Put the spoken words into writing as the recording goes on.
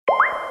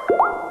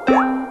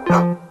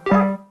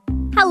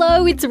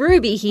it's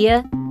Ruby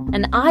here,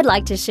 and I'd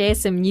like to share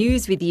some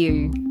news with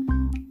you.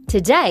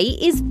 Today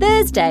is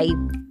Thursday,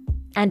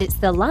 and it's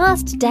the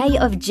last day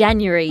of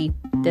January,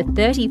 the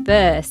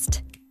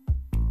 31st.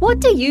 What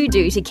do you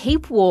do to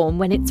keep warm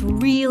when it's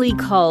really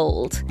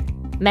cold?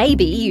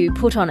 Maybe you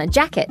put on a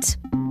jacket,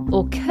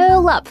 or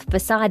curl up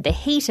beside the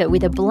heater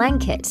with a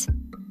blanket.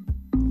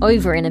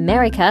 Over in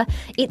America,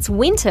 it's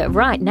winter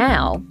right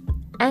now,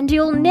 and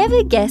you'll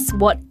never guess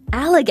what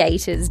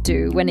alligators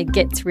do when it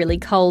gets really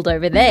cold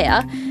over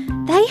there.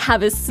 They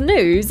have a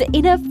snooze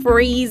in a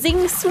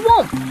freezing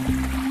swamp.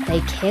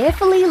 They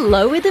carefully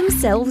lower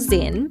themselves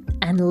in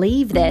and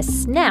leave their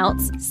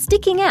snouts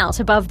sticking out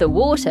above the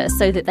water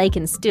so that they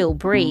can still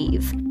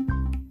breathe.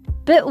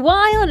 But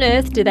why on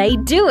earth do they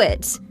do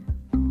it?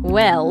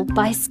 Well,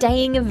 by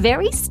staying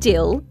very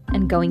still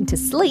and going to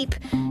sleep,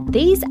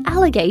 these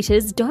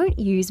alligators don't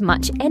use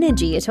much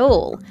energy at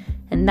all,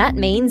 and that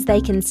means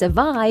they can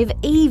survive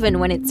even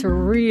when it's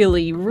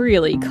really,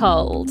 really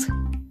cold.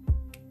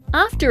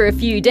 After a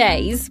few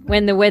days,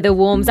 when the weather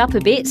warms up a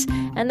bit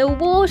and the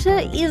water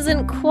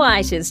isn't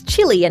quite as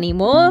chilly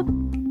anymore,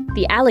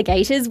 the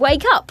alligators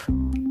wake up,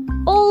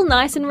 all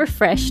nice and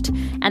refreshed,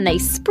 and they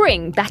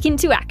spring back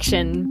into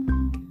action.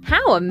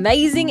 How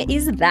amazing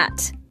is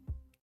that?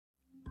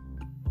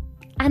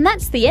 And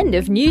that's the end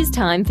of News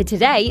Time for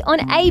today on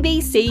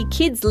ABC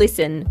Kids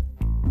Listen.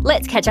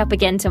 Let's catch up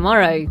again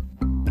tomorrow.